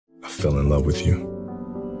fell in love with you.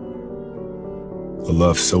 A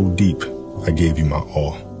love so deep, I gave you my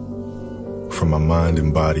all. From my mind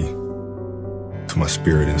and body to my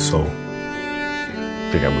spirit and soul. I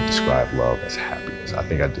think I would describe love as happiness. I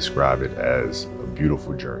think I describe it as a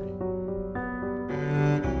beautiful journey.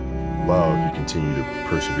 Love, you continue to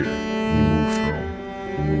persevere.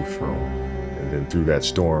 You move through. And then through that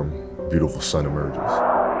storm, a beautiful sun emerges.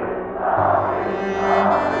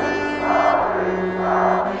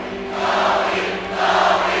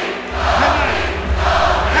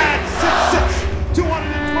 At 6'6",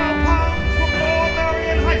 212 pounds from Lower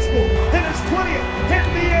Marion High School in his 20th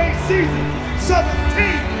NBA season,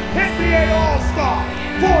 17th NBA All-Star,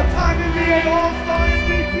 4-time NBA All-Star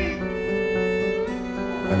MVP.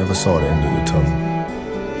 I never saw the end of the tunnel.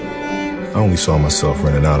 I only saw myself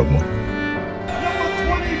running out of one. Number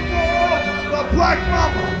 24, the Black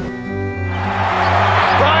Mamba.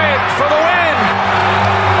 Bryant for the win!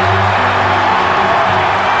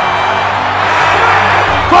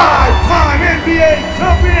 Five-time NBA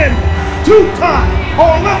champion, two-time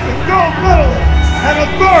Olympic gold medalist, and a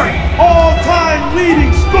third all-time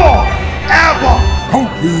leading scorer ever.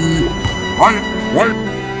 Kobe Bryant.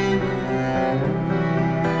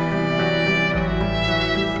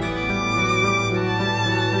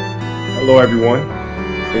 Hello everyone.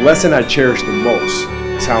 The lesson I cherish the most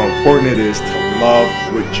is how important it is to love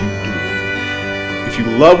what you do. If you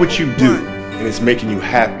love what you do and it's making you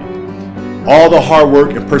happy, all the hard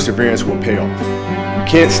work and perseverance will pay off. You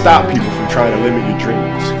can't stop people from trying to limit your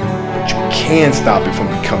dreams, but you can stop it from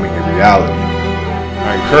becoming a reality.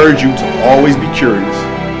 I encourage you to always be curious,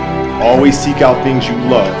 always seek out things you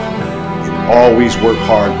love, and always work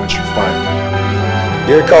hard once you find them.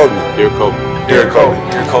 Dear Kobe. Dear Kobe. Dear Kobe.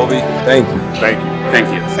 Dear Kobe. Thank you. Thank you. Thank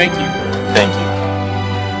you. Thank you. Thank you.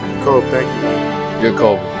 Kobe, thank you, man. Dear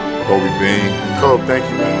Kobe. Kobe Bean. Kobe, thank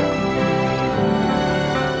you, man.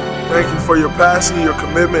 Thank you for your passion, your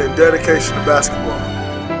commitment, and dedication to basketball.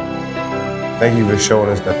 Thank you for showing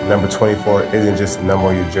us that the number 24 isn't just a number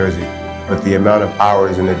on your jersey, but the amount of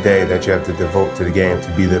hours in a day that you have to devote to the game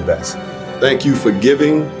to be the best. Thank you for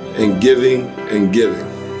giving and giving and giving.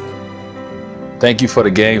 Thank you for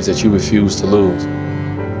the games that you refuse to lose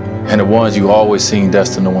and the ones you always seem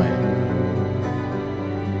destined to win.